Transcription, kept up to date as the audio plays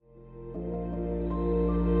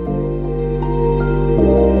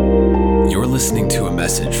listening to a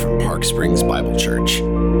message from Park Springs Bible Church,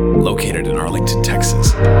 located in Arlington,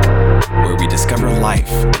 Texas, where we discover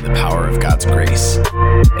life in the power of God's grace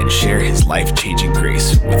and share His life-changing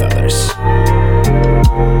grace with others.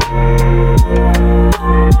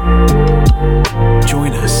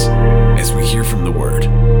 Join us as we hear from the Word.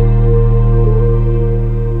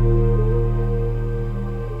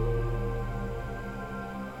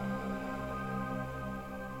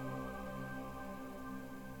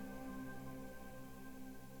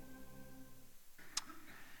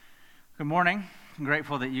 Good morning. I'm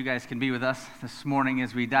grateful that you guys can be with us this morning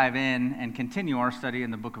as we dive in and continue our study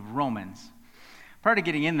in the book of Romans. Prior to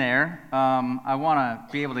getting in there, I want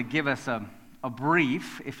to be able to give us a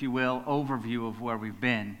brief, if you will, overview of where we've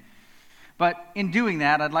been. But in doing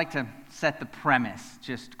that, I'd like to set the premise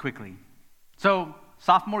just quickly. So,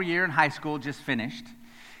 sophomore year in high school just finished,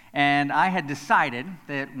 and I had decided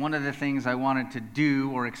that one of the things I wanted to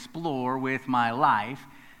do or explore with my life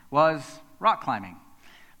was rock climbing.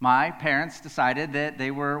 My parents decided that they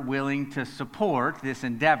were willing to support this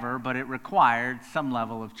endeavor, but it required some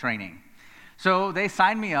level of training. So they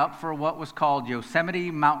signed me up for what was called Yosemite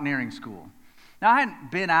Mountaineering School. Now, I hadn't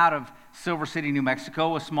been out of Silver City, New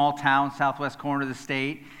Mexico, a small town, southwest corner of the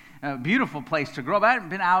state, a beautiful place to grow up. I hadn't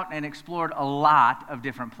been out and explored a lot of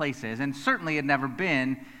different places, and certainly had never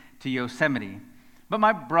been to Yosemite. But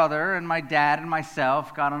my brother and my dad and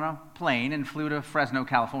myself got on a plane and flew to Fresno,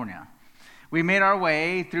 California. We made our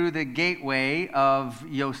way through the gateway of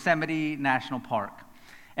Yosemite National Park,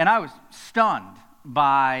 and I was stunned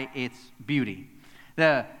by its beauty.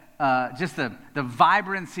 The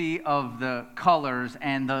vibrancy of the colors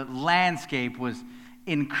and the landscape was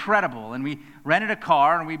incredible. And we rented a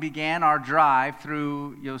car and we began our drive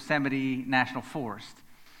through Yosemite National Forest.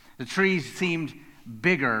 The trees seemed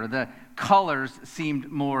bigger, the colors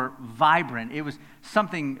seemed more vibrant. It was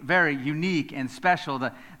something very unique and special.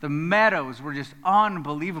 The meadows were just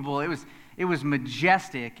unbelievable. It was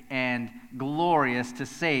majestic and glorious, to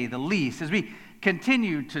say the least. As we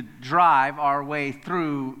continued to drive our way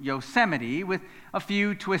through Yosemite with a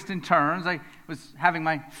few twists and turns, I was having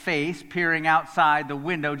my face peering outside the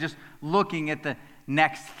window, just looking at the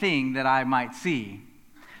next thing that I might see.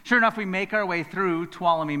 Sure enough, we make our way through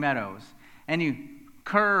Tuolumne Meadows, and you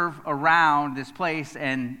curve around this place,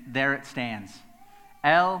 and there it stands.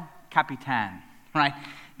 El Capitan, right?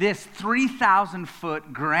 This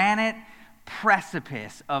 3,000-foot granite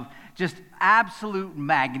precipice of just absolute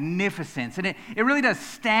magnificence. And it really does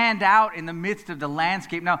stand out in the midst of the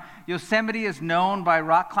landscape. Now, Yosemite is known by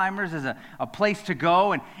rock climbers as a place to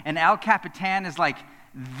go, and El Capitan is like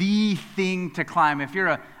the thing to climb. If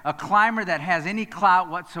you're a climber that has any clout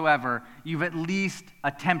whatsoever, you've at least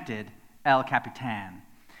attempted El Capitan.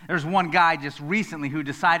 There's one guy just recently who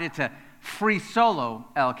decided to free solo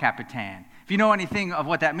El Capitan. If you know anything of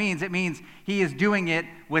what that means, it means he is doing it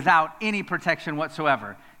without any protection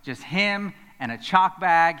whatsoever. Just him and a chalk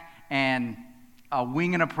bag and a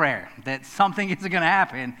wing and a prayer that something is going to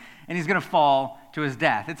happen and he's going to fall to his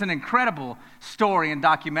death. It's an incredible story and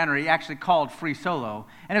documentary actually called Free Solo,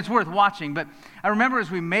 and it's worth watching. But I remember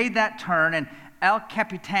as we made that turn and El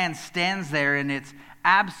Capitan stands there in its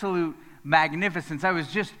absolute magnificence, I was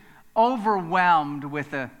just overwhelmed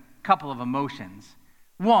with a couple of emotions.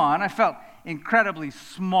 One, I felt incredibly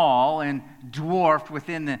small and dwarfed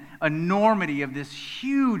within the enormity of this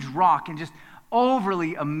huge rock and just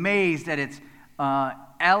overly amazed at its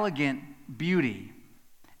elegant beauty.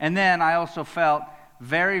 And then I also felt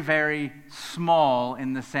very, very small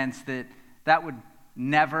in the sense that would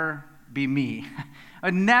never be me. I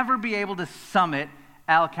would never be able to summit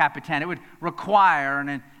El Capitan. It would require an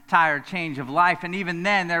entire change of life, and even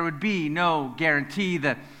then there would be no guarantee.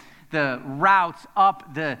 The routes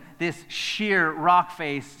up this sheer rock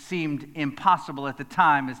face seemed impossible at the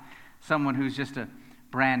time as someone who's just a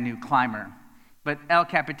brand new climber. But El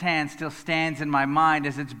Capitan still stands in my mind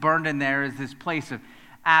as it's burned in there as this place of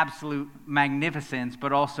absolute magnificence,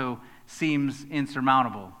 but also seems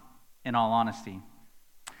insurmountable, in all honesty.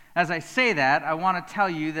 As I say that, I want to tell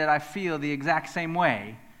you that I feel the exact same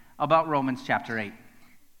way about Romans chapter 8.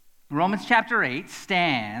 Romans chapter 8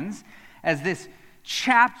 stands as this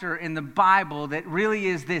chapter in the Bible that really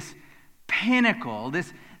is this pinnacle,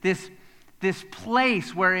 this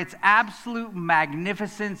place where its absolute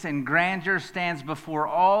magnificence and grandeur stands before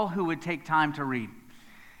all who would take time to read.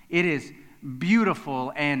 It is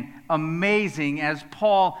beautiful and amazing as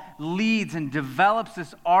Paul leads and develops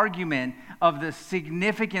this argument of the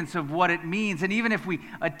significance of what it means. And even if we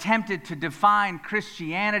attempted to define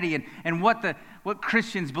Christianity and what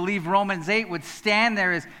Christians believe Romans 8 would stand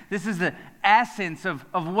there as, this is the essence of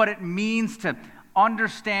what it means to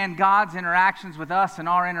understand God's interactions with us and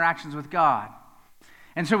our interactions with God.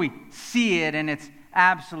 And so we see it in its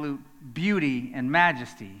absolute beauty and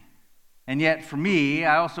majesty. And yet for me,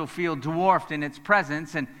 I also feel dwarfed in its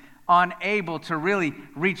presence and unable to really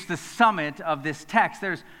reach the summit of this text.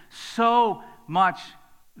 There's so much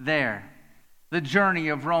there. The journey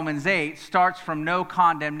of Romans 8 starts from no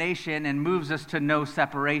condemnation and moves us to no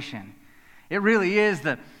separation. It really is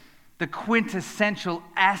the quintessential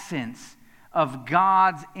essence of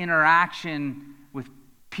God's interaction with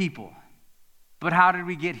people. But how did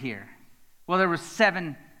we get here? Well, there were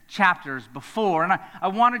 7 chapters before, and I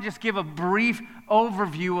want to just give a brief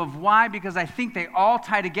overview of why, because I think they all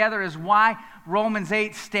tie together as why Romans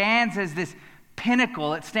 8 stands as this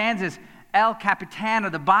pinnacle. It stands as El Capitan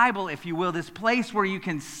of the Bible, if you will, this place where you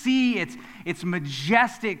can see its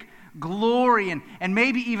majestic glory, and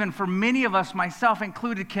maybe even for many of us, myself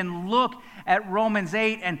included, can look at Romans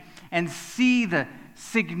 8 and see the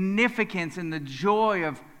significance and the joy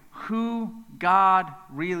of who God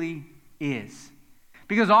really is.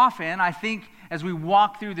 Because often, I think, as we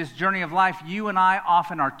walk through this journey of life, you and I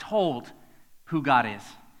often are told who God is.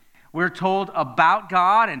 We're told about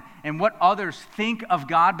God and what others think of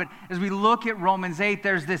God, but as we look at Romans 8,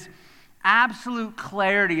 there's this absolute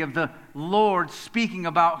clarity of the Lord speaking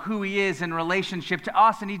about who He is in relationship to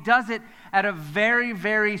us, and He does it at a very,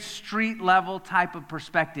 very street level type of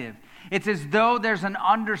perspective. It's as though there's an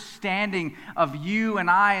understanding of you and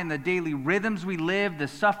I and the daily rhythms we live, the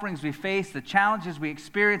sufferings we face, the challenges we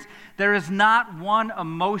experience. There is not one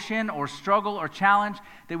emotion or struggle or challenge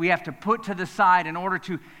that we have to put to the side in order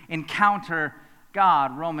to encounter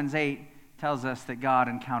God. Romans 8 tells us that God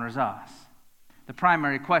encounters us. The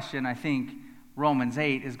primary question, I think, Romans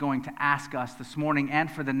 8 is going to ask us this morning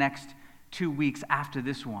and for the next 2 weeks after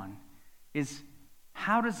this one is,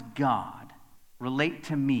 how does God relate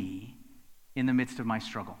to me in the midst of my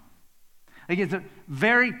struggle? Like, it's a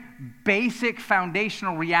very basic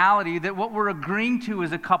foundational reality that what we're agreeing to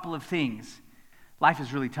is a couple of things. Life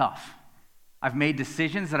is really tough. I've made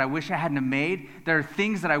decisions that I wish I hadn't made. There are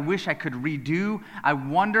things that I wish I could redo. I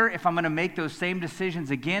wonder if I'm going to make those same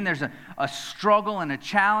decisions again. There's a struggle and a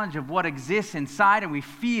challenge of what exists inside, and we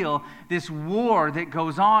feel this war that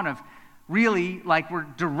goes on of really like we're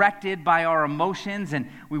directed by our emotions and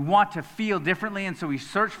we want to feel differently, and so we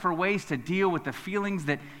search for ways to deal with the feelings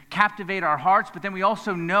that captivate our hearts, but then we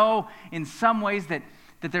also know in some ways that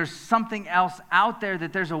there's something else out there,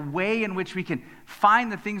 that there's a way in which we can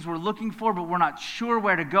find the things we're looking for, but we're not sure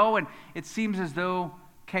where to go, and it seems as though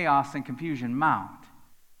chaos and confusion mount.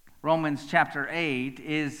 Romans chapter 8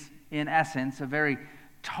 is, in essence, a very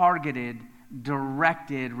targeted,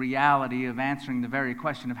 directed reality of answering the very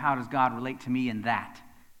question of how does God relate to me in that?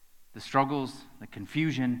 The struggles, the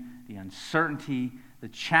confusion, the uncertainty, the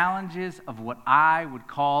challenges of what I would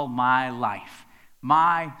call my life,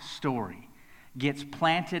 my story, gets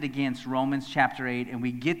planted against Romans chapter 8, and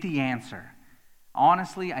we get the answer.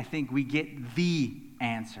 Honestly, I think we get the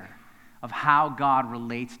answer of how God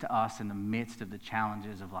relates to us in the midst of the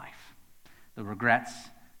challenges of life. The regrets,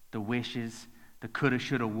 the wishes, the coulda,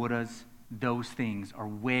 shoulda, wouldas, those things are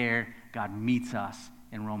where God meets us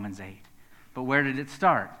in Romans 8. But where did it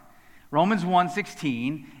start? Romans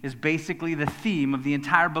 1:16 is basically the theme of the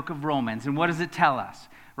entire book of Romans. And what does it tell us?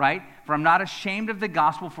 Right? For I'm not ashamed of the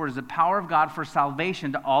gospel, for it is the power of God for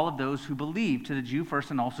salvation to all of those who believe, to the Jew first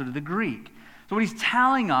and also to the Greek. So what he's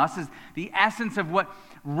telling us is the essence of what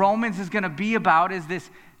Romans is going to be about is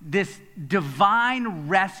this divine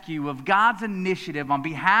rescue of God's initiative on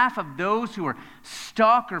behalf of those who are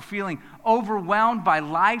stuck or feeling overwhelmed by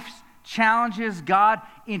life's challenges. God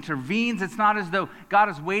intervenes. It's not as though God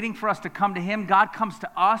is waiting for us to come to Him. God comes to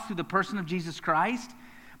us through the person of Jesus Christ.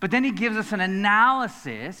 But then He gives us an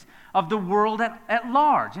analysis of the world at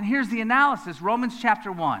large. And here's the analysis, Romans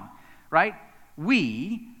chapter 1, right?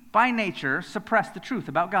 We, by nature, suppress the truth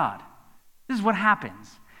about God. This is what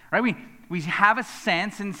happens, right? We have a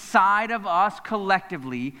sense inside of us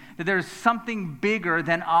collectively that there's something bigger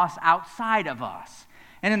than us outside of us.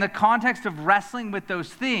 And in the context of wrestling with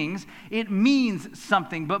those things, it means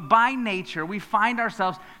something. But by nature, we find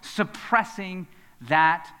ourselves suppressing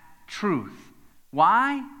that truth.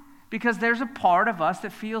 Why? Because there's a part of us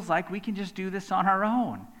that feels like we can just do this on our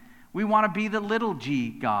own. We want to be the little g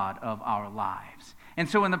God of our lives. And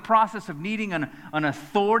so in the process of needing an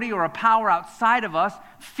authority or a power outside of us,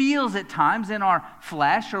 feels at times in our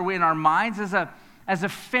flesh or in our minds as a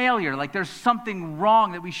failure, like there's something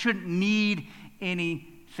wrong, that we shouldn't need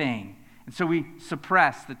anything. And so we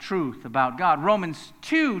suppress the truth about God. Romans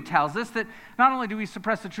 2 tells us that not only do we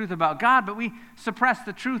suppress the truth about God, but we suppress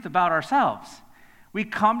the truth about ourselves. we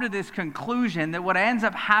come to this conclusion that what ends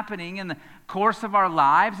up happening in the course of our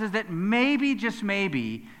lives is that maybe, just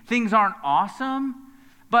maybe, things aren't awesome,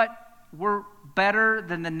 but we're better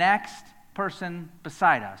than the next person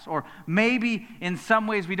beside us. Or maybe in some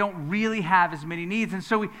ways we don't really have as many needs. And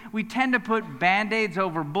so we tend to put Band-Aids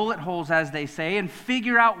over bullet holes, as they say, and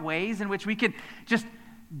figure out ways in which we can just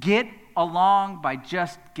get along by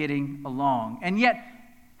just getting along. And yet,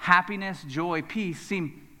 happiness, joy, peace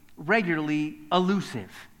seem regularly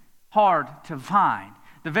elusive, hard to find.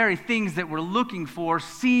 The very things that we're looking for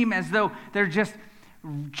seem as though they're just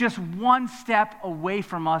one step away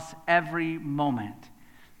from us every moment.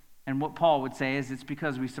 And what Paul would say is it's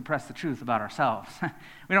because we suppress the truth about ourselves.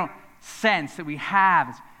 We don't sense that we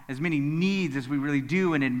have as many needs as we really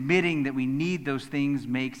do, and admitting that we need those things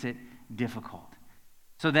makes it difficult.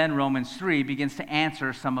 So then Romans 3 begins to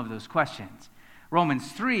answer some of those questions.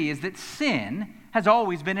 Romans 3 is that sin has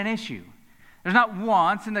always been an issue. There's not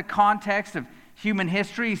once in the context of human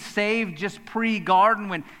history, save just pre-garden,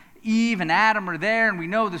 when Eve and Adam are there, and we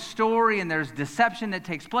know the story, and there's deception that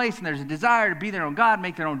takes place, and there's a desire to be their own God,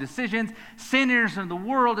 make their own decisions. Sin enters into the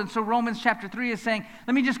world, and so Romans chapter 3 is saying,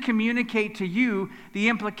 let me just communicate to you the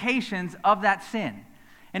implications of that sin.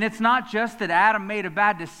 And it's not just that Adam made a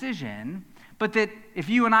bad decision, but that if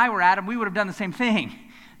you and I were Adam, we would have done the same thing.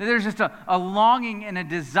 That there's just a longing and a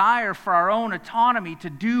desire for our own autonomy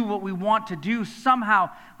to do what we want to do.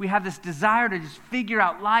 Somehow we have this desire to just figure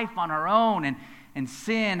out life on our own, and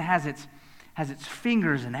sin has its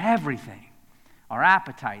fingers in everything. Our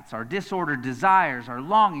appetites, our disordered desires, our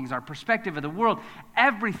longings, our perspective of the world,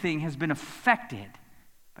 everything has been affected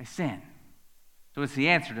by sin. So it's the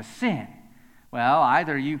answer to sin. Well,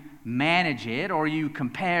 either you manage it or you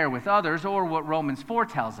compare with others, or what Romans 4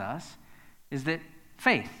 tells us is that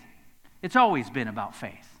faith. It's always been about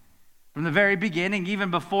faith. From the very beginning, even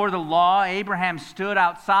before the law, Abraham stood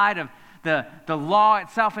outside of the law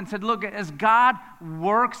itself and said, look, as God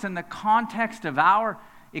works in the context of our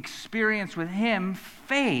experience with him,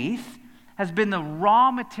 faith has been the raw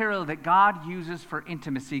material that God uses for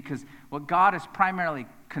intimacy, because what God is primarily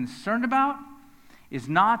concerned about is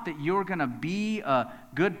not that you're going to be a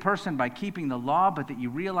good person by keeping the law, but that you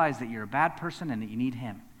realize that you're a bad person and that you need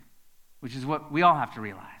him, which is what we all have to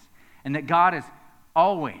realize. And that God is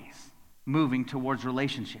always moving towards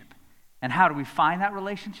relationship. And how do we find that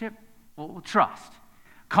relationship? Well, trust.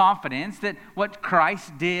 Confidence that what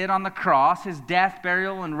Christ did on the cross, his death,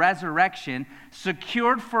 burial, and resurrection,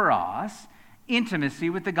 secured for us intimacy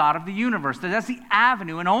with the God of the universe. That's the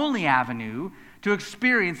avenue and only avenue to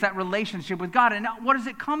experience that relationship with God. And what does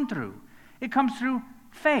it come through? It comes through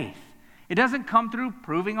faith. It doesn't come through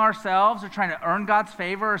proving ourselves or trying to earn God's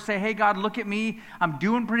favor or say, hey, God, look at me. I'm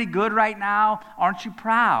doing pretty good right now. Aren't you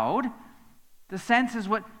proud? The sense is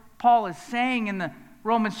what Paul is saying in the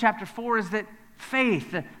Romans chapter 4 is that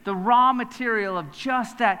faith, the raw material of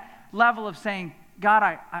just that level of saying, God,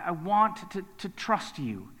 I want to trust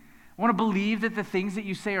you. I want to believe that the things that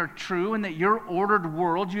you say are true, and that your ordered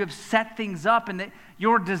world, you have set things up, and that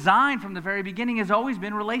your design from the very beginning has always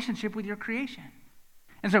been relationship with your creation.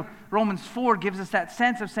 And so Romans 4 gives us that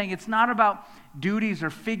sense of saying it's not about duties or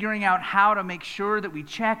figuring out how to make sure that we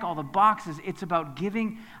check all the boxes. It's about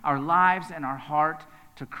giving our lives and our heart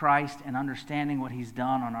to Christ and understanding what he's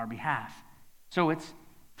done on our behalf. So it's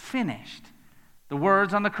finished. The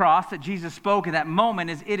words on the cross that Jesus spoke in that moment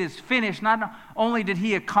is, it is finished. Not only did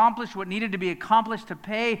he accomplish what needed to be accomplished to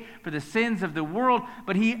pay for the sins of the world,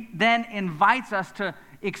 but he then invites us to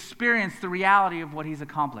experience the reality of what he's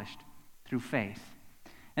accomplished through faith.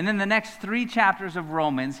 And then the next 3 chapters of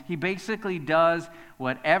Romans, he basically does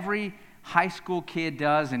what every high school kid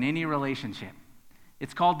does in any relationship.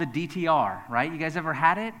 It's called the DTR, right? You guys ever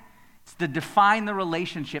had it? It's the define the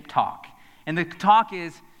relationship talk. And the talk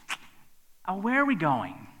is, where are we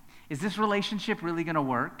going? Is this relationship really going to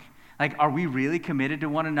work? Like, are we really committed to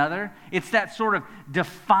one another? It's that sort of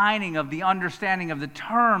defining of the understanding of the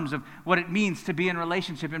terms of what it means to be in a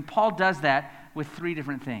relationship. And Paul does that with 3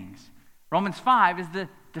 different things. Romans 5 is the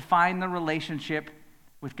define the relationship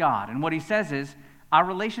with God. And what he says is, our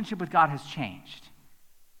relationship with God has changed.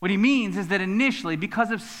 What he means is that initially,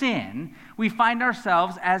 because of sin, we find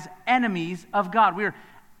ourselves as enemies of God. We're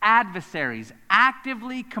adversaries,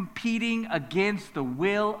 actively competing against the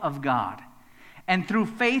will of God. And through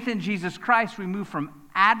faith in Jesus Christ, we move from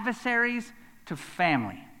adversaries to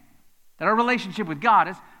family. That our relationship with God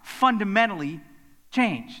is fundamentally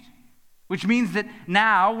changed, which means that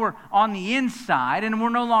now we're on the inside and we're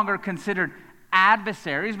no longer considered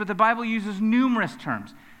adversaries, but the Bible uses numerous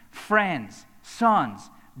terms: friends, sons,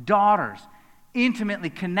 daughters, intimately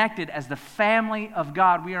connected as the family of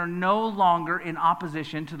God, we are no longer in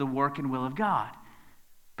opposition to the work and will of God.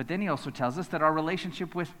 But then he also tells us that our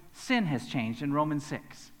relationship with sin has changed in Romans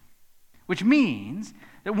 6, which means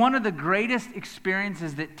that one of the greatest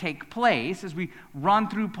experiences that take place as we run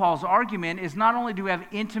through Paul's argument is not only do we have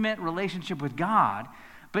intimate relationship with God,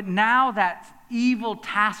 but now that evil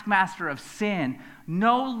taskmaster of sin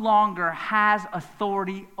no longer has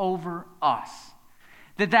authority over us.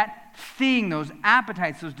 That thing, those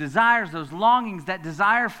appetites, those desires, those longings, that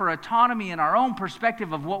desire for autonomy in our own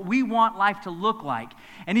perspective of what we want life to look like,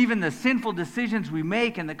 and even the sinful decisions we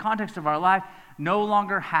make in the context of our life, no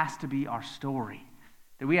longer has to be our story.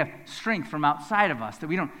 That we have strength from outside of us, that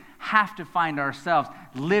we don't have to find ourselves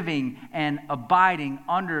living and abiding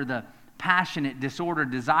under the passionate,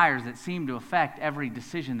 disordered desires that seem to affect every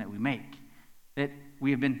decision that we make. That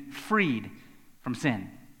we have been freed from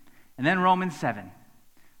sin. And then Romans 7.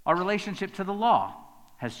 Our relationship to the law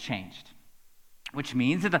has changed, which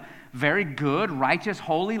means that the very good, righteous,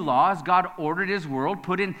 holy laws God ordered his world,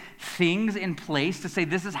 put in things in place to say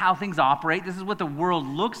this is how things operate, this is what the world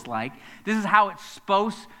looks like, this is how it's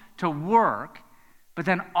supposed to work. But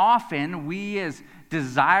then often we, as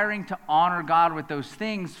desiring to honor God with those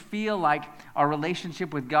things, feel like our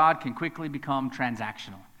relationship with God can quickly become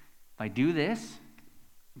transactional. If I do this,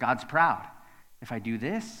 God's proud. If I do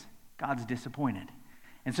this, God's disappointed.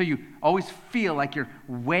 And so you always feel like you're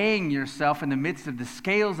weighing yourself in the midst of the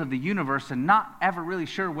scales of the universe and not ever really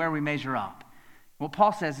sure where we measure up. What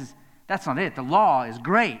Paul says is that's not it. The law is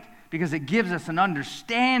great because it gives us an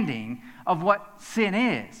understanding of what sin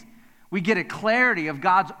is. We get a clarity of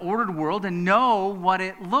God's ordered world and know what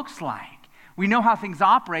it looks like. We know how things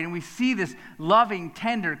operate, and we see this loving,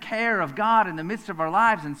 tender care of God in the midst of our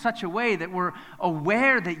lives in such a way that we're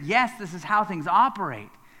aware that, yes, this is how things operate.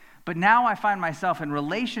 But now I find myself in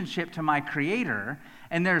relationship to my Creator,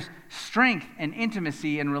 and there's strength and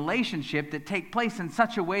intimacy and relationship that take place in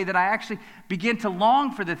such a way that I actually begin to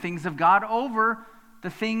long for the things of God over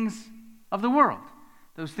the things of the world.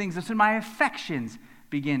 Those things, so my affections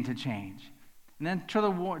begin to change. And then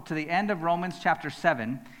to the end of Romans chapter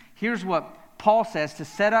 7, here's what Paul says to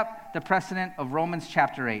set up the precedent of Romans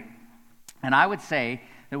chapter 8. And I would say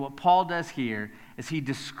that what Paul does here is he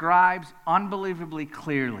describes unbelievably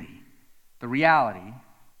clearly the reality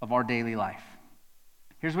of our daily life.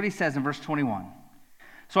 Here's what he says in verse 21.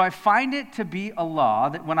 So I find it to be a law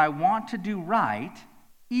that when I want to do right,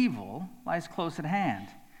 evil lies close at hand.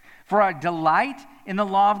 For I delight in the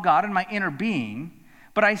law of God in my inner being,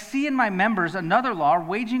 but I see in my members another law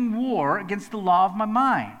waging war against the law of my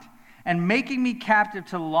mind and making me captive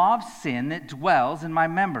to the law of sin that dwells in my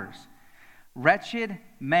members. Wretched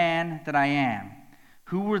man that I am,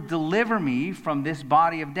 who will deliver me from this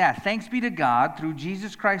body of death? Thanks be to God through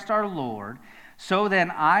Jesus Christ our Lord. So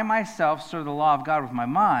then I myself serve the law of God with my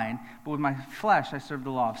mind, but with my flesh I serve the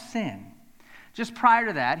law of sin. Just prior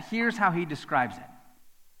to that, here's how he describes it.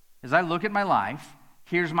 As I look at my life,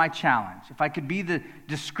 here's my challenge. If I could be the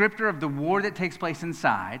descriptor of the war that takes place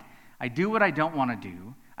inside, I do what I don't want to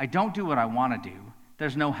do. I don't do what I want to do.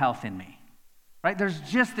 There's no health in me. Right? There's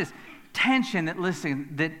just this tension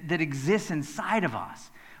that exists inside of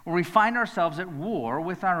us, where we find ourselves at war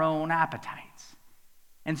with our own appetites.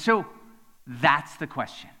 And so that's the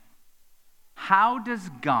question. How does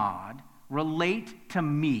God relate to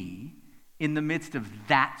me in the midst of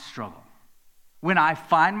that struggle? When I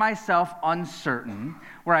find myself uncertain,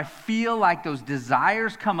 where I feel like those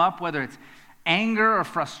desires come up, whether it's anger or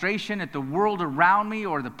frustration at the world around me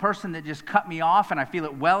or the person that just cut me off and I feel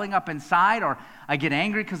it welling up inside, or I get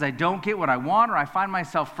angry because I don't get what I want, or I find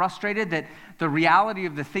myself frustrated that the reality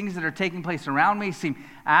of the things that are taking place around me seem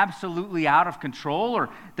absolutely out of control, or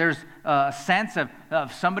there's a sense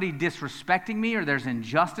of somebody disrespecting me, or there's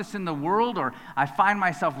injustice in the world, or I find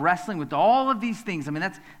myself wrestling with all of these things. I mean,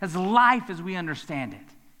 that's life as we understand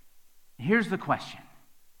it. Here's the question.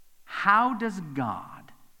 How does God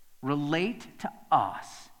relate to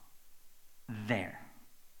us there?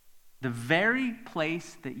 The very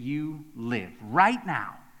place that you live right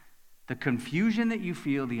now, the confusion that you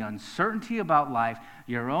feel, the uncertainty about life,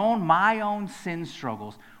 my own sin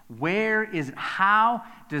struggles, where is it? How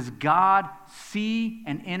does God see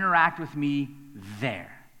and interact with me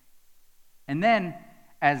there? And then,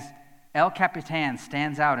 as El Capitan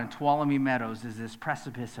stands out in Tuolumne Meadows as this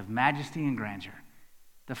precipice of majesty and grandeur,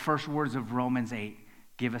 the first words of Romans 8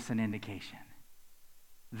 give us an indication.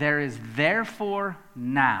 There is therefore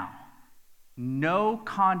now no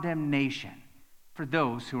condemnation for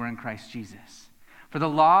those who are in Christ Jesus. For the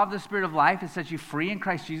law of the Spirit of life has set you free in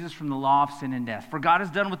Christ Jesus from the law of sin and death. For God has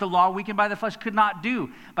done what the law weakened by the flesh could not do.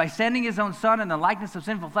 By sending his own Son in the likeness of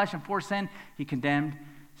sinful flesh, and for sin, he condemned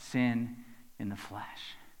sin in the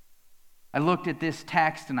flesh. I looked at this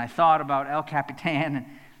text and I thought about El Capitan. And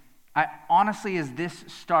I honestly, as this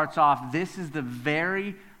starts off, this is the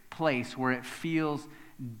very place where it feels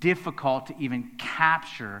difficult to even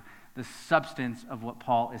capture the substance of what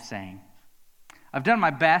Paul is saying. I've done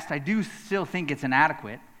my best. I do still think it's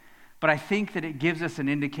inadequate, but I think that it gives us an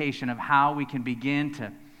indication of how we can begin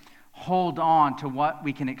to hold on to what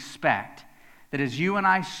we can expect. That as you and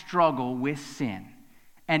I struggle with sin,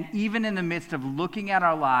 and even in the midst of looking at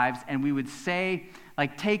our lives, and we would say,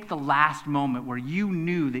 like, take the last moment where you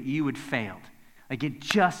knew that you had failed, like it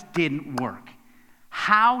just didn't work.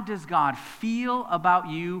 How does God feel about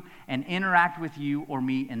you and interact with you or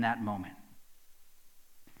me in that moment?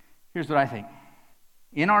 Here's what I think.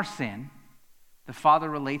 In our sin, the Father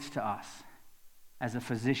relates to us as a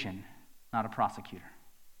physician, not a prosecutor.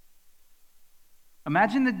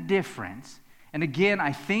 Imagine the difference. And again,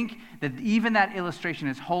 I think that even that illustration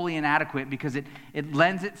is wholly inadequate because it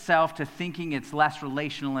lends itself to thinking it's less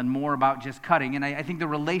relational and more about just cutting. And I think the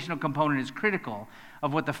relational component is critical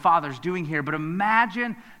of what the Father's doing here. But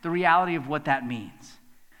imagine the reality of what that means.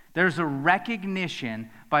 There's a recognition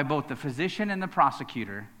by both the physician and the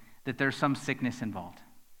prosecutor that there's some sickness involved.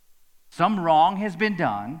 Some wrong has been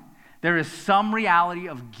done. There is some reality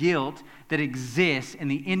of guilt that exists in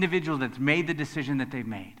the individual that's made the decision that they've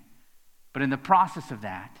made. But in the process of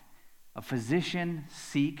that, a physician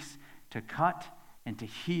seeks to cut and to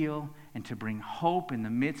heal and to bring hope in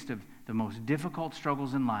the midst of the most difficult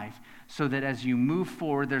struggles in life so that as you move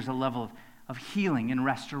forward, there's a level of healing and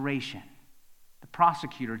restoration. The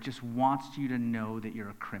prosecutor just wants you to know that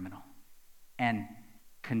you're a criminal and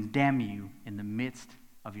condemn you in the midst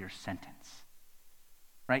of your sentence,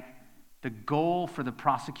 right? The goal for the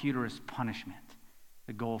prosecutor is punishment.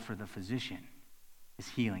 The goal for the physician is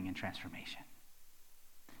healing and transformation.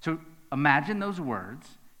 So imagine those words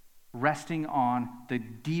resting on the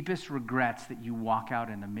deepest regrets that you walk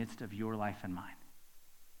out in the midst of your life and mine.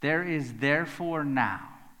 There is therefore now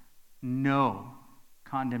no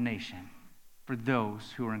condemnation for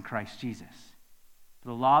those who are in Christ Jesus.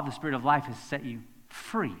 The law of the Spirit of life has set you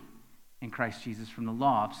free in Christ Jesus from the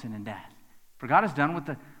law of sin and death. For God has done what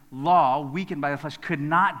the law, weakened by the flesh, could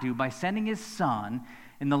not do. By sending his Son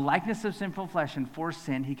in the likeness of sinful flesh, and for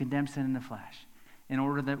sin, he condemned sin in the flesh, in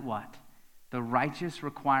order that what? The righteous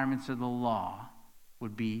requirements of the law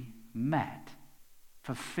would be met,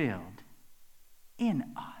 fulfilled in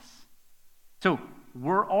us. So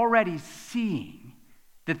we're already seeing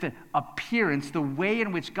that the appearance, the way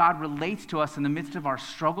in which God relates to us in the midst of our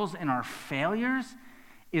struggles and our failures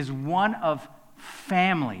is one of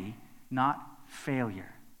family, not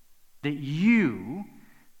failure. That you,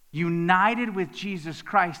 united with Jesus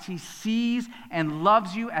Christ, he sees and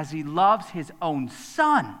loves you as he loves his own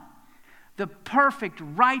Son. The perfect,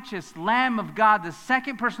 righteous Lamb of God, the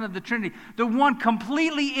second person of the Trinity, the one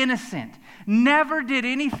completely innocent, never did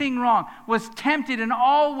anything wrong, was tempted in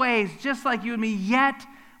all ways, just like you and me, yet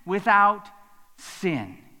without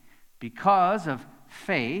sin. Because of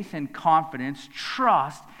faith and confidence,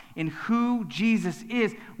 trust in who Jesus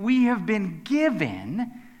is, we have been given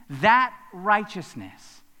that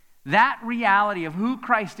righteousness. That reality of who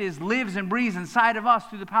Christ is lives and breathes inside of us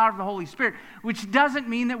through the power of the Holy Spirit, which doesn't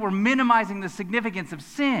mean that we're minimizing the significance of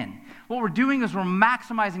sin. What we're doing is we're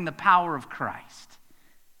maximizing the power of Christ.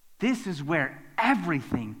 This is where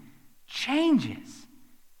everything changes.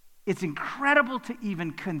 It's incredible to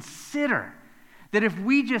even consider that if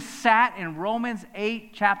we just sat in Romans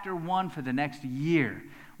 8, chapter 1 for the next year,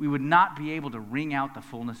 we would not be able to wring out the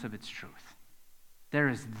fullness of its truth. There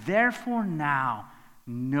is therefore now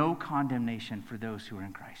no condemnation for those who are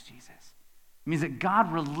in Christ Jesus. It means that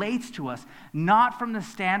God relates to us not from the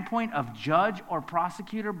standpoint of judge or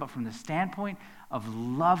prosecutor, but from the standpoint of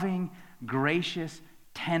loving, gracious,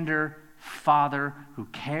 tender Father who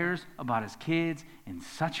cares about his kids in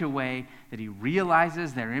such a way that he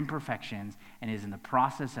realizes their imperfections and is in the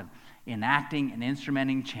process of enacting and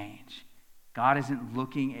instrumenting change. God isn't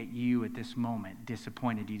looking at you at this moment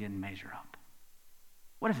disappointed you didn't measure up.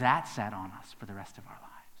 What if that sat on us for the rest of our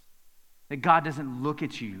lives? That God doesn't look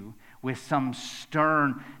at you with some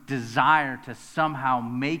stern desire to somehow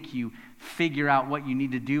make you figure out what you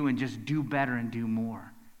need to do and just do better and do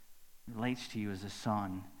more. He relates to you as a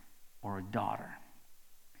son or a daughter.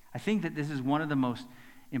 I think that this is one of the most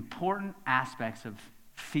important aspects of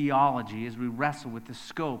theology as we wrestle with the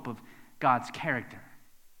scope of God's character.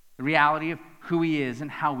 The reality of who he is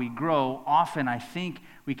and how we grow. Often I think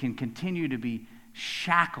we can continue to be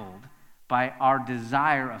shackled by our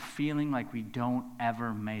desire of feeling like we don't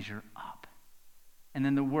ever measure up. And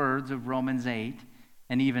then the words of Romans 8,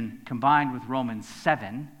 and even combined with Romans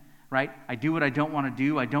 7, right? I do what I don't want to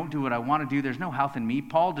do. I don't do what I want to do. There's no health in me.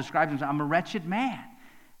 Paul describes himself, I'm a wretched man,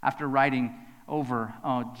 after writing over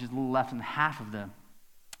just a little less than half of the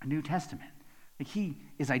New Testament. Like he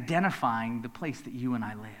is identifying the place that you and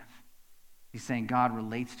I live. He's saying God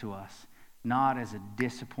relates to us not as a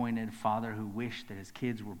disappointed father who wished that his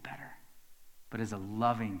kids were better, but as a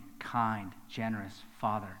loving, kind, generous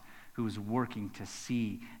father who is working to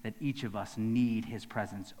see that each of us need his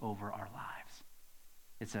presence over our lives.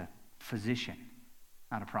 It's a physician,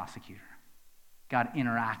 not a prosecutor. God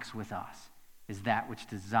interacts with us as that which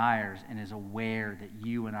desires and is aware that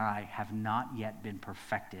you and I have not yet been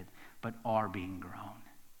perfected, but are being grown.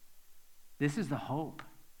 This is the hope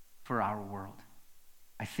for our world.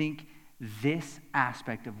 I think this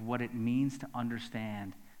aspect of what it means to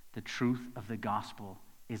understand the truth of the gospel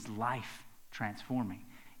is life transforming.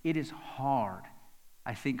 It is hard,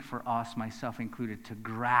 I think, for us, myself included, to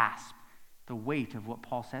grasp the weight of what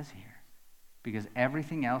Paul says here. Because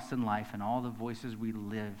everything else in life and all the voices we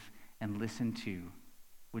live and listen to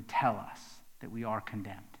would tell us that we are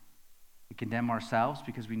condemned. We condemn ourselves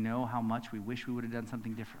because we know how much we wish we would have done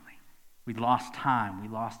something differently. We lost time. We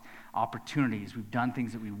lost opportunities. We've done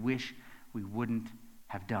things that we wish we wouldn't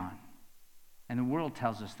have done. And the world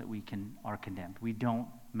tells us that we are condemned. We don't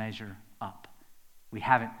measure up. We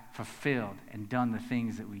haven't fulfilled and done the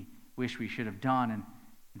things that we wish we should have done,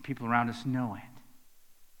 and people around us know it.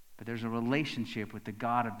 But there's a relationship with the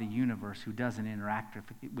God of the universe who doesn't interact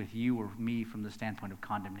with you or me from the standpoint of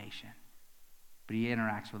condemnation. But he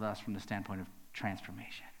interacts with us from the standpoint of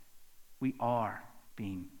transformation. We are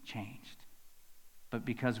being changed. But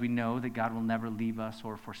because we know that God will never leave us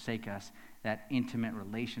or forsake us, that intimate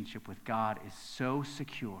relationship with God is so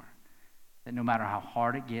secure that no matter how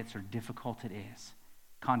hard it gets or difficult it is,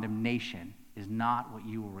 condemnation is not what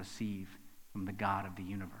you will receive from the God of the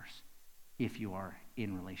universe if you are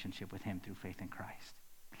in relationship with him through faith in Christ.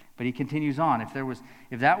 But he continues on. If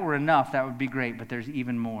that were enough, that would be great, but there's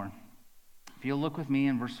even more. If you'll look with me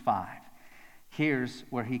in verse 5, here's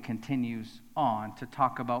where he continues on to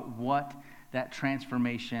talk about what that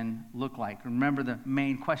transformation looked like. Remember, the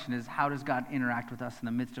main question is, how does God interact with us in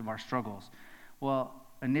the midst of our struggles? Well,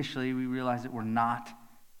 initially, we realize that we're not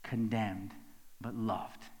condemned, but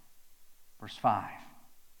loved. Verse 5.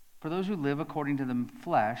 For those who live according to the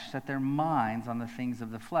flesh set their minds on the things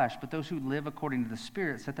of the flesh, but those who live according to the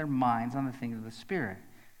Spirit set their minds on the things of the Spirit.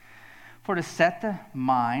 For to set the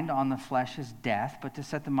mind on the flesh is death, but to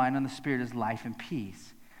set the mind on the Spirit is life and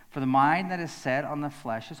peace. For the mind that is set on the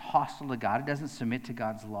flesh is hostile to God. It doesn't submit to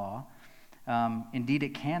God's law. Indeed,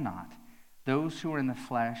 it cannot. Those who are in the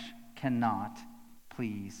flesh cannot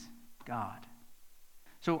please God.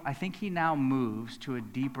 So I think he now moves to a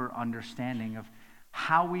deeper understanding of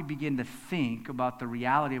how we begin to think about the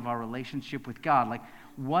reality of our relationship with God. Like,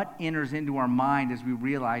 what enters into our mind as we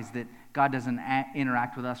realize that God doesn't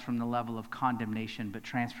interact with us from the level of condemnation, but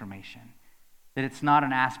transformation. That it's not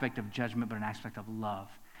an aspect of judgment, but an aspect of love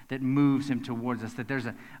that moves him towards us. That there's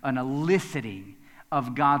an eliciting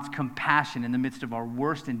of God's compassion in the midst of our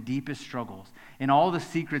worst and deepest struggles. In all the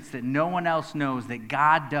secrets that no one else knows that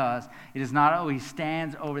God does, it is not, he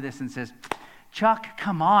stands over this and says, Chuck,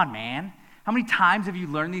 come on, man. How many times have you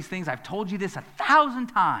learned these things? I've told you this 1,000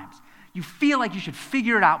 times. You feel like you should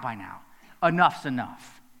figure it out by now. Enough's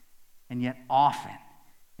enough. And yet often,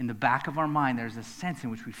 in the back of our mind, there's a sense in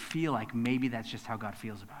which we feel like maybe that's just how God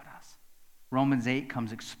feels about us. Romans 8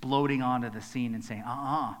 comes exploding onto the scene and saying,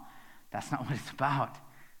 that's not what it's about.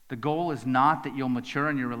 The goal is not that you'll mature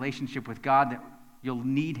in your relationship with God, that you'll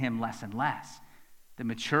need him less and less. The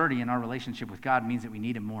maturity in our relationship with God means that we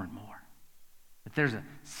need him more and more. That there's a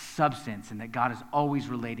substance and that God is always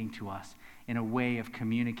relating to us in a way of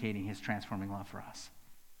communicating his transforming love for us.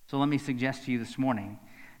 So let me suggest to you this morning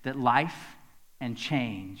that life and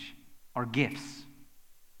change are gifts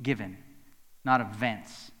given, not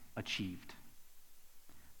events achieved.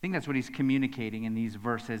 I think that's what he's communicating in these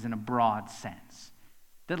verses in a broad sense.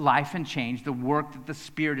 That life and change, the work that the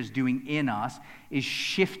Spirit is doing in us, is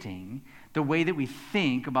shifting the way that we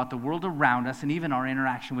think about the world around us and even our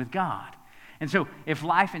interaction with God. And so if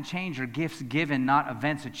life and change are gifts given, not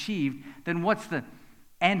events achieved, then what's the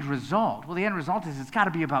end result? Well, the end result is it's got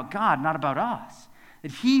to be about God, not about us.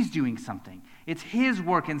 That he's doing something. It's his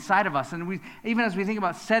work inside of us. And even as we think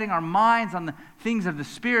about setting our minds on the things of the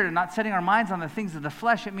Spirit and not setting our minds on the things of the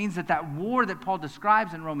flesh, it means that war that Paul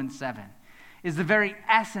describes in Romans 7 is the very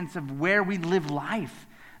essence of where we live life.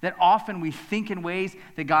 That often we think in ways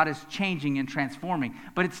that God is changing and transforming.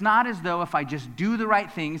 But it's not as though if I just do the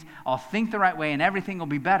right things, I'll think the right way and everything will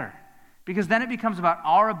be better. Because then it becomes about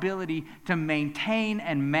our ability to maintain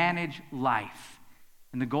and manage life.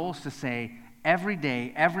 And the goal is to say, every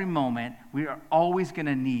day, every moment, we are always going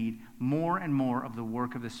to need more and more of the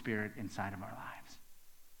work of the Spirit inside of our lives.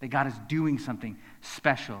 That God is doing something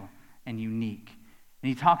special and unique. And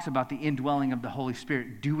he talks about the indwelling of the Holy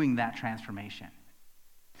Spirit doing that transformation.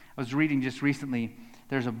 I was reading just recently,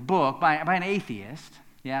 there's a book by an atheist.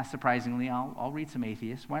 Yeah, surprisingly, I'll read some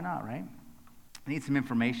atheists. Why not, right? I need some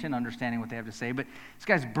information, understanding what they have to say. But this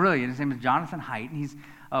guy's brilliant. His name is Jonathan Haidt, and he's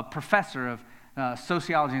a professor of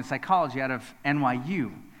sociology and psychology out of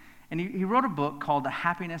NYU. And he wrote a book called The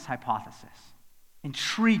Happiness Hypothesis.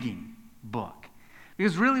 Intriguing book.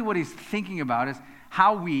 Because really what he's thinking about is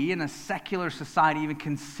how we in a secular society even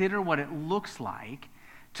consider what it looks like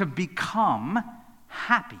to become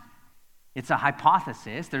happy. It's a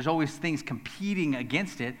hypothesis. There's always things competing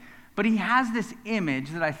against it. But he has this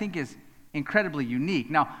image that I think is incredibly unique.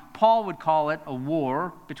 Now, Paul would call it a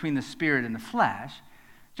war between the spirit and the flesh.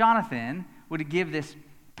 Jonathan would give this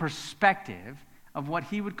perspective of what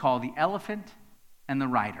he would call the elephant and the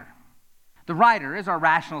rider. The rider is our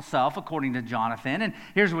rational self, according to Jonathan, and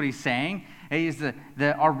here's what he's saying. He's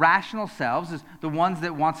our rational selves is the ones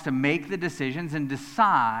that wants to make the decisions and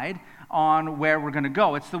decide on where we're going to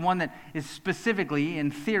go. It's the one that is specifically,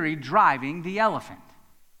 in theory, driving the elephant.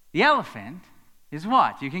 The elephant is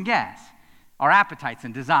what? You can guess. Our appetites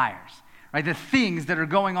and desires, right? The things that are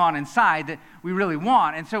going on inside that we really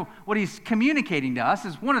want. And so what he's communicating to us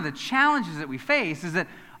is one of the challenges that we face is that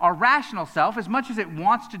our rational self, as much as it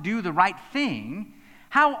wants to do the right thing,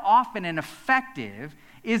 how often and effective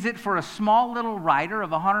is it for a small little rider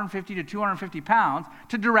of 150 to 250 pounds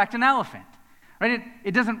to direct an elephant? Right?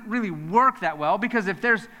 It doesn't really work that well because if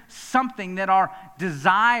there's something that our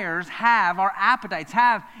desires have, our appetites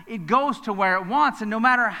have, it goes to where it wants. And no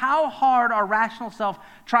matter how hard our rational self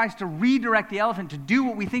tries to redirect the elephant to do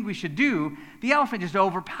what we think we should do, the elephant just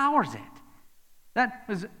overpowers it. That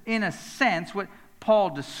was, in a sense, what Paul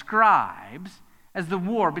describes as the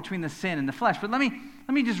war between the sin and the flesh. But let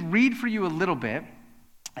me just read for you a little bit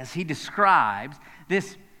as he describes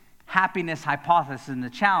this happiness hypothesis and the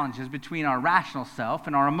challenges between our rational self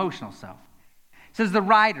and our emotional self. It says, the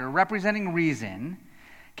rider, representing reason,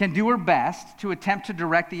 can do her best to attempt to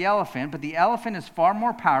direct the elephant, but the elephant is far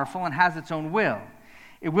more powerful and has its own will.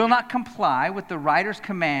 It will not comply with the rider's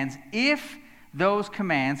commands if those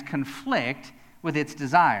commands conflict with its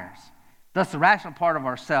desires. Thus, the rational part of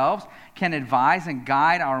ourselves can advise and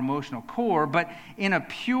guide our emotional core, but in a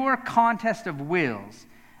pure contest of wills,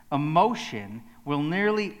 emotion will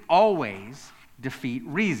nearly always defeat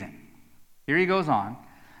reason. Here he goes on.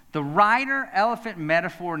 The rider-elephant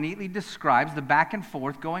metaphor neatly describes the back and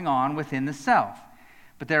forth going on within the self.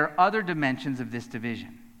 But there are other dimensions of this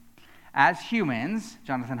division. As humans,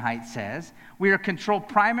 Jonathan Haidt says, we are controlled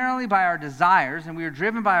primarily by our desires and we are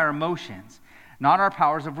driven by our emotions, not our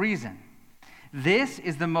powers of reason. This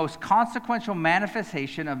is the most consequential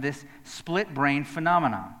manifestation of this split brain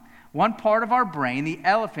phenomenon. One part of our brain, the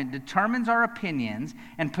elephant, determines our opinions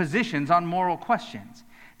and positions on moral questions.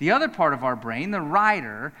 The other part of our brain, the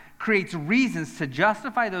rider, creates reasons to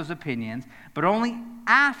justify those opinions, but only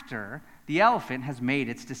after the elephant has made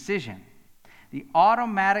its decision. The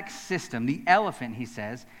automatic system, the elephant, he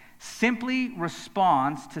says, simply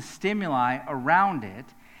responds to stimuli around it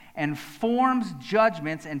and forms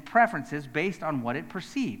judgments and preferences based on what it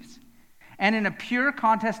perceives. And in a pure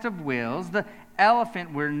contest of wills, the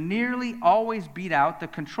elephant will nearly always beat out the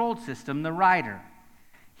controlled system, the rider.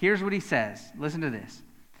 Here's what he says. Listen to this.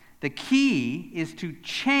 The key is to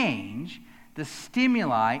change the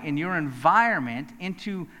stimuli in your environment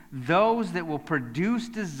into those that will produce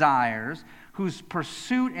desires whose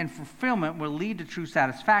pursuit and fulfillment will lead to true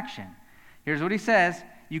satisfaction. Here's what he says.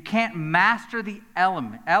 You can't master the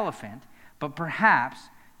elephant, but perhaps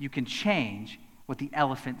you can change what the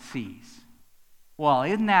elephant sees. Well,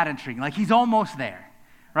 isn't that intriguing? Like, he's almost there,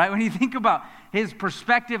 right? When you think about his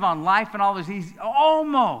perspective on life and all this, he's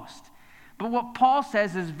almost. But what Paul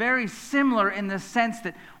says is very similar in the sense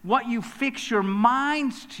that what you fix your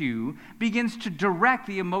minds to begins to direct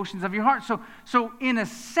the emotions of your heart. So in a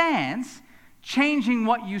sense, changing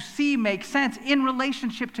what you see makes sense in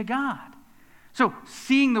relationship to God. So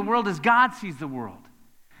seeing the world as God sees the world.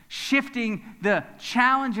 Shifting the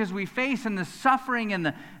challenges we face and the suffering and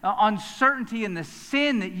the uncertainty and the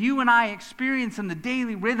sin that you and I experience in the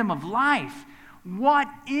daily rhythm of life. What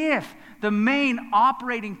if the main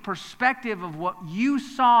operating perspective of what you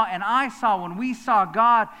saw and I saw when we saw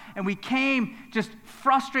God and we came just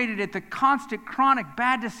frustrated at the constant, chronic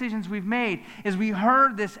bad decisions we've made is we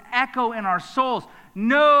heard this echo in our souls,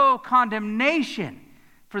 no condemnation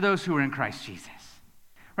for those who are in Christ Jesus.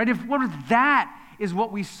 Right? What if that is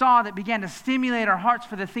what we saw that began to stimulate our hearts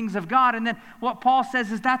for the things of God? And then what Paul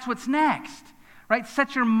says is that's what's next. Right?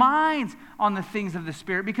 Set your minds on the things of the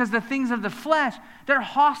Spirit, because the things of the flesh, they're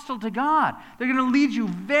hostile to God. They're going to lead you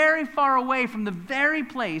very far away from the very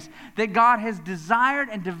place that God has desired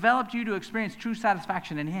and developed you to experience true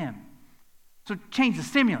satisfaction in Him. So change the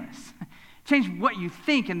stimulus. Change what you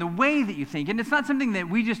think and the way that you think. And it's not something that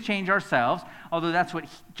we just change ourselves, although that's what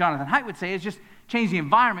Jonathan Haidt would say, is just change the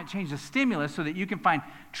environment, change the stimulus so that you can find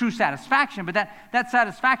true satisfaction. But that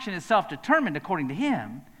satisfaction is self-determined according to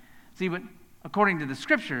him. See, but according to the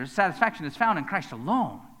Scriptures, satisfaction is found in Christ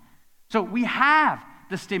alone. So we have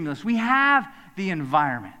the stimulus. We have the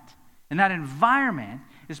environment. And that environment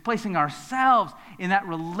is placing ourselves in that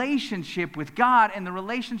relationship with God and the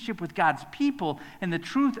relationship with God's people and the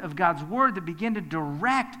truth of God's word that begin to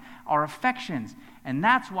direct our affections. And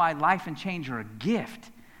that's why life and change are a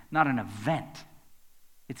gift, not an event.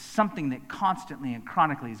 It's something that constantly and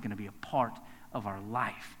chronically is going to be a part of our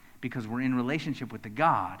life because we're in relationship with the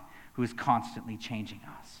God who is constantly changing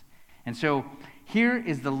us. And so here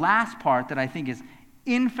is the last part that I think is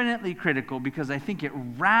infinitely critical, because I think it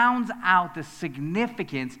rounds out the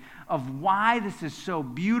significance of why this is so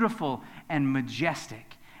beautiful and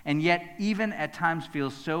majestic, and yet even at times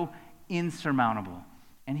feels so insurmountable.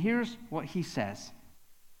 And here's what he says.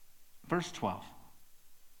 Verse 12.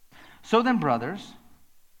 So then, brothers,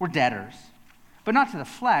 we're debtors, but not to the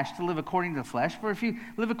flesh, to live according to the flesh. For if you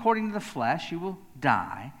live according to the flesh, you will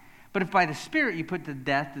die. But if by the Spirit you put to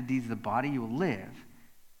death the deeds of the body, you will live.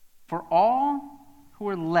 For all who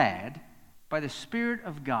are led by the Spirit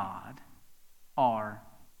of God are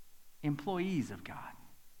employees of God.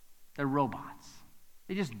 They're robots.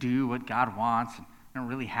 They just do what God wants and don't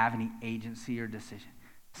really have any agency or decision.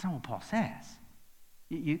 That's not what Paul says.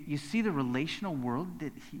 You see the relational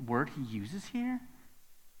word he uses here?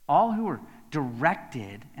 All who are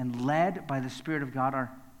directed and led by the Spirit of God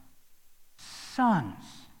are sons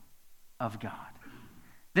of God.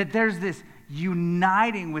 That there's this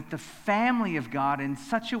uniting with the family of God in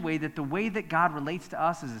such a way that the way that God relates to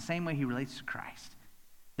us is the same way he relates to Christ.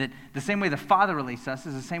 That the same way the Father relates to us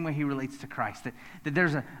is the same way he relates to Christ. That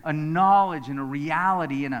there's a knowledge and a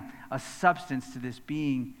reality and a substance to this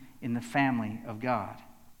being in the family of God.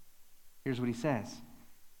 Here's what he says.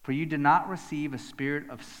 For you did not receive a spirit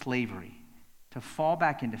of slavery to fall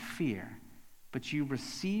back into fear, but you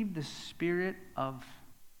received the spirit of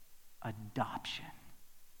adoption,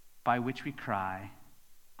 by which we cry,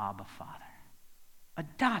 Abba, Father.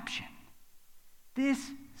 Adoption. This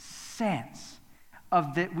sense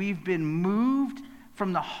of that we've been moved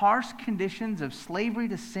from the harsh conditions of slavery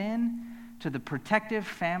to sin to the protective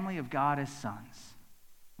family of God as sons.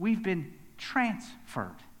 We've been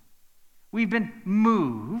transferred. We've been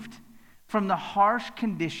moved from the harsh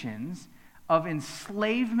conditions of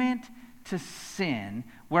enslavement to sin,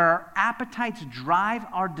 where our appetites drive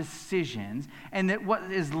our decisions, and that what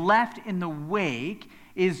is left in the wake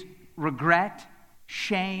is regret,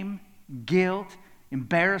 shame, guilt,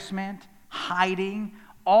 embarrassment, hiding.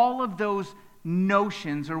 All of those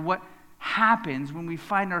notions are what happens when we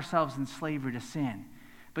find ourselves in slavery to sin.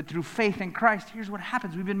 But through faith in Christ, here's what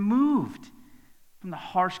happens. We've been moved from the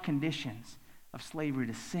harsh conditions of slavery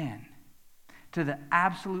to sin to the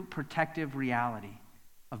absolute protective reality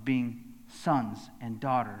of being sons and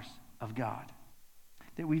daughters of God.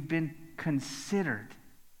 That we've been considered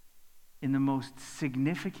in the most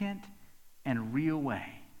significant and real way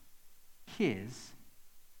his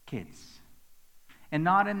kids. And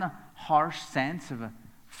not in the harsh sense of a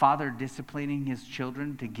father disciplining his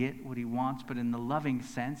children to get what he wants, but in the loving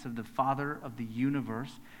sense of the Father of the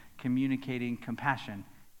universe communicating compassion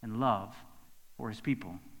and love for his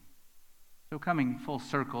people. So coming full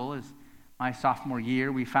circle, as my sophomore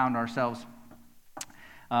year, we found ourselves,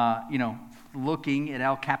 looking at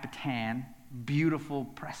El Capitan, beautiful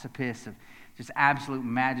precipice of just absolute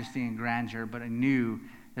majesty and grandeur, but I knew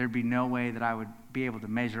there'd be no way that I would be able to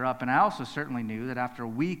measure up. And I also certainly knew that after a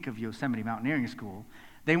week of Yosemite Mountaineering School,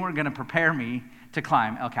 they weren't going to prepare me to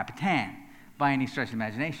climb El Capitan by any stretch of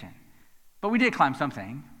imagination. But we did climb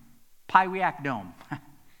something, Piwiak Dome.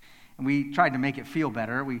 And we tried to make it feel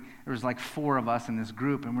better. There was like 4 of us in this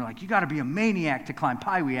group, and we're like, you got to be a maniac to climb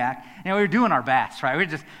Piwiak. And we were doing our best, right? We were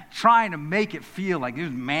just trying to make it feel like it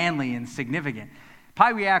was manly and significant.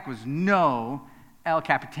 Piwiak was no El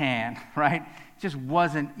Capitan, right? just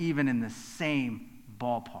wasn't even in the same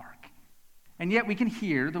ballpark. And yet we can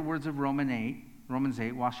hear the words of Romans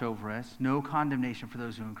 8 wash over us. No condemnation for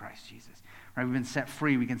those who are in Christ Jesus. Right? We've been set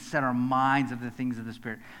free. We can set our minds of the things of the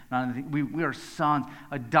Spirit. We are sons.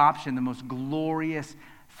 Adoption, the most glorious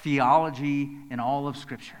theology in all of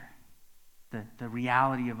Scripture. The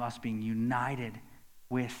reality of us being united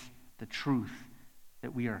with the truth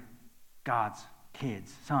that we are God's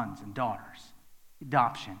kids, sons and daughters.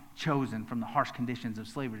 Adoption, chosen from the harsh conditions of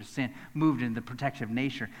slavery to sin, moved into the protection of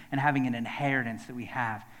nature, and having an inheritance that we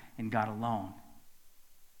have in God alone.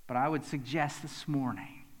 But I would suggest this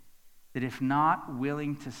morning that if not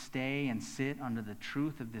willing to stay and sit under the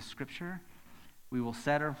truth of this Scripture, we will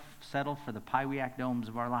settle for the Pyewack domes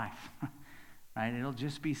of our life. Right? It'll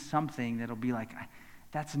just be something that'll be like,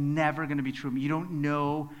 that's never going to be true. You don't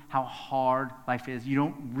know how hard life is. You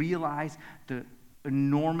don't realize the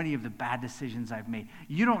enormity of the bad decisions I've made.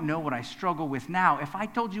 You don't know what I struggle with now. If I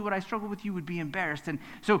told you what I struggle with, you would be embarrassed. And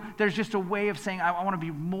so there's just a way of saying, I want to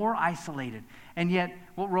be more isolated. And yet,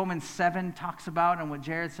 what Romans 7 talks about and what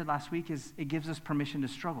Jared said last week is it gives us permission to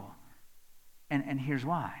struggle. And here's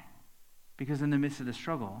why. Because in the midst of the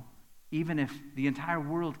struggle, even if the entire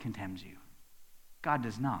world condemns you, God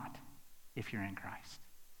does not if you're in Christ.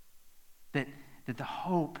 That the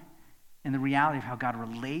hope and the reality of how God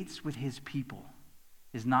relates with his people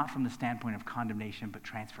is not from the standpoint of condemnation, but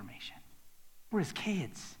transformation. We're his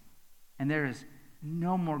kids, and there is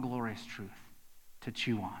no more glorious truth to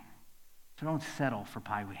chew on. So don't settle for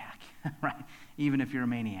Pyewack, right? Even if you're a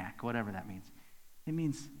maniac, whatever that means. It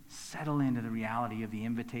means settle into the reality of the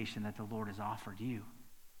invitation that the Lord has offered you.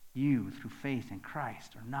 You, through faith in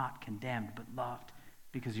Christ, are not condemned, but loved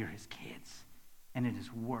because you're his kids. And it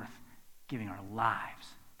is worth giving our lives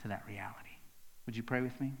to that reality. Would you pray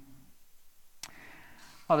with me?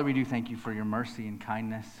 Father, we do thank you for your mercy and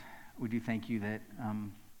kindness. We do thank you that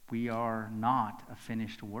we are not a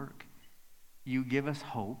finished work. You give us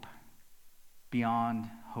hope beyond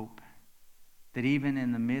hope. That even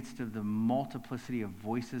in the midst of the multiplicity of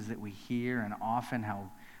voices that we hear and often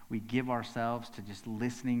how we give ourselves to just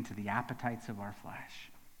listening to the appetites of our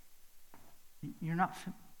flesh, you're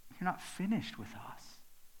not finished with us.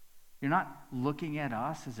 You're not looking at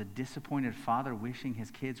us as a disappointed father wishing his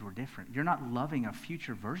kids were different. You're not loving a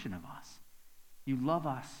future version of us. You love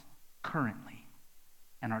us currently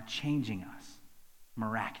and are changing us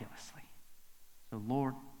miraculously. So,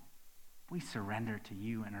 Lord, we surrender to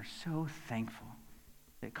you and are so thankful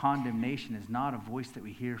that condemnation is not a voice that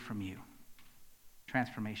we hear from you.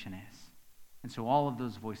 Transformation is. And so all of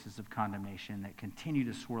those voices of condemnation that continue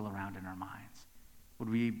to swirl around in our minds, would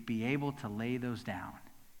we be able to lay those down?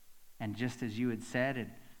 And just as you had said in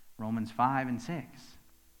Romans 5 and 6,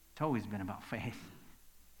 it's always been about faith.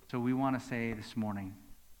 So we want to say this morning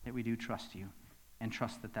that we do trust you and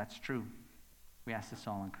trust that that's true. We ask this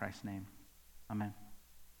all in Christ's name. Amen.